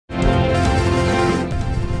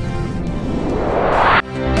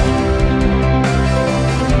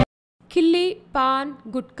Pan,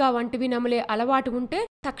 gutka వంటివి నమిలే అలవాటు ఉంటే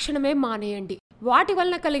తక్షణమే మానేయండి. వాటి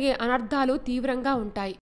వలన కలిగే అనర్థాలు తీవ్రంగా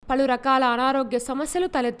ఉంటాయి. పలు రకాల అనారోగ్య సమస్యలు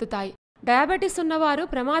తలెత్తుతాయి. డయాబెటీస్ ఉన్నవారు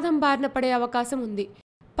ప్రమాదం బారిన పడే అవకాశం ఉంది.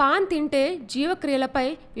 పాన్ తింటే జీవక్రియలపై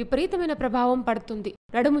విపరీతమైన ప్రభావం పడుతుంది.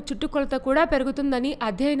 నడుము చుట్టుకొలత కూడా పెరుగుతుందని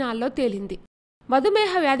అధ్యయనాల్లో తేలింది.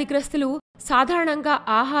 మధుమేహ వ్యాధిగ్రస్తులు సాధారణంగా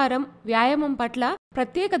ఆహారం, వ్యాయామం పట్ల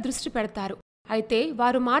ప్రత్యేక దృష్టి పెడతారు. అయితే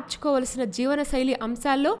వారు మార్చుకోవలసిన జీవనశైలి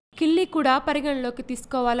అంశాల్లో కిళ్ళి కూడా పరిగణలోకి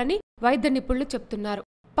తీసుకోవాలని వైద్య నిపుణులు చెప్తున్నారు.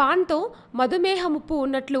 పాన్తో మధుమేహ ముప్పు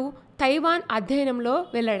ఉన్నట్లు తైవాన్ అధ్యయనంలో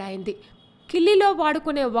వెల్లడైంది. కిల్లీలో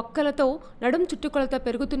వాడుకునే ఒక్కలతో నడుం చుట్టుకొలత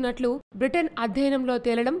పెరుగుతున్నట్లు బ్రిటన్ అధ్యయనంలో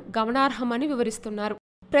తేలడం గమనార్హమని వివరిస్తున్నారు.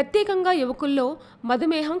 ప్రత్యేకంగా యువకుల్లో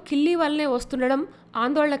మధుమేహం కిల్లీ వల్లనే వస్తుండడం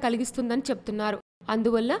ఆందోళన కలిగిస్తుందని చెప్తున్నారు.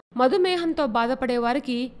 అందువల్ల మధుమేహంతో బాధపడే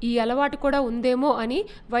వారికి ఈ అలవాటు కూడా ఉందేమో అని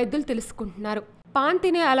వైద్యులు తెలుసుకుంటున్నారు. పాన్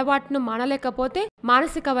తినే అలవాటును మానలేకపోతే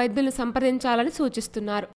మానసిక వైద్యులను సంప్రదించాలని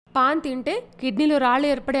సూచిస్తున్నారు. పాన్ తింటే కిడ్నీలో రాళ్లు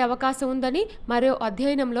ఏర్పడే అవకాశం ఉందని మరో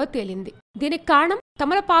అధ్యయనంలో తేలింది. దీనికి కారణం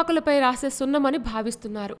తమలపాకులపై రాసే సున్నమని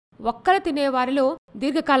భావిస్తున్నారు. ఒక్కలు తినేవారిలో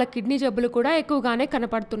దీర్ఘకాల కిడ్నీ జబ్బులు కూడా ఎక్కువగానే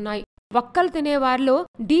కనపడుతున్నాయి. ఒక్కలు తినేవారిలో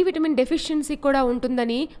డి విటమిన్ డెఫిషియన్సీ కూడా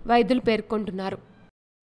ఉంటుందని వైద్యులు పేర్కొంటున్నారు.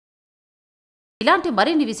 ఇలాంటి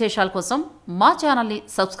మరిన్ని విశేషాల కోసం మా ఛానల్ని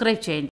సబ్స్క్రైబ్ చేయండి.